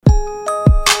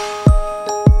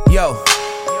Yo,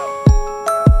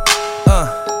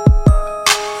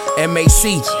 MAC,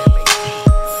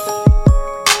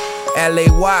 LAY,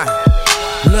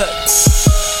 look,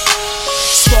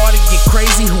 started get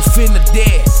crazy, who finna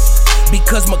dead?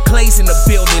 Because McClay's in the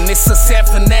building, it's a San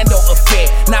Fernando affair.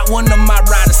 Not one of my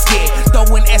riders scared,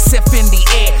 throwing SF in the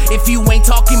air. If you ain't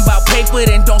talking about paper,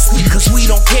 then don't speak, cause we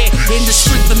don't care. In the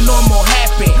street, the normal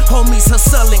happen, homies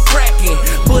hustling, cracking.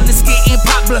 Bullets getting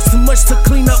pop, blood too much to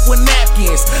clean up with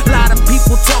napkins. Lot of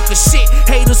people talking shit,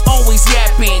 haters always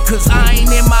yapping. Cause I ain't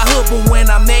in my hood, but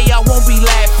when I'm there, y'all won't be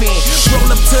laughing.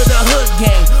 Roll up to the hood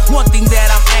gang, one thing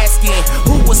that I'm asking,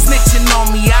 who was snitching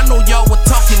on me? I know y'all were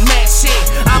talking mad shit.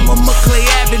 I'm a McClay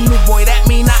Avenue boy, that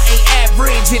mean I ain't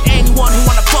average. And anyone who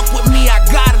wanna fuck with me, I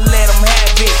gotta let them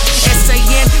have it.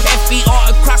 SANFER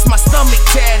across my stomach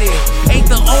tatted. Ain't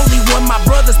the only one, my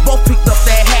brothers both picked up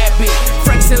that habit.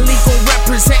 Franks and Legal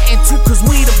representing too, cause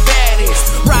we the baddest.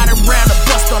 Ride around the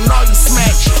bust on all you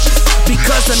smackers.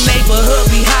 Because the neighborhood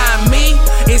behind me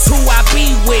is who I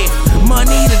be with.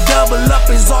 Money to double up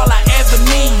is all I ever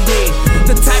needed.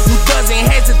 The type who doesn't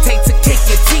hesitate to kick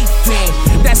your teeth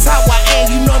in. That's how I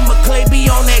am, you know McClay be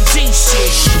on that G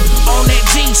shit. On that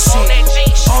G shit.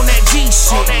 On that G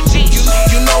shit.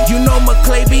 You know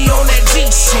McClay be on that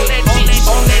G shit.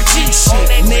 On that G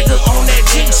shit. Nigga on that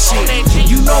G shit.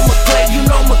 You know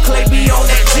McClay be on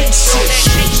that G shit.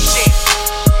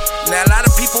 Now a lot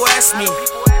of people ask me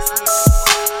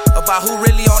about who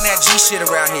really on that G shit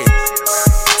around here.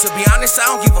 To be honest, I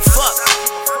don't give a fuck.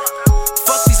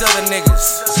 Fuck these other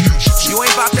niggas. You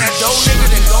ain't about that dough, nigga,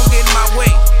 then don't get in my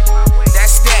way.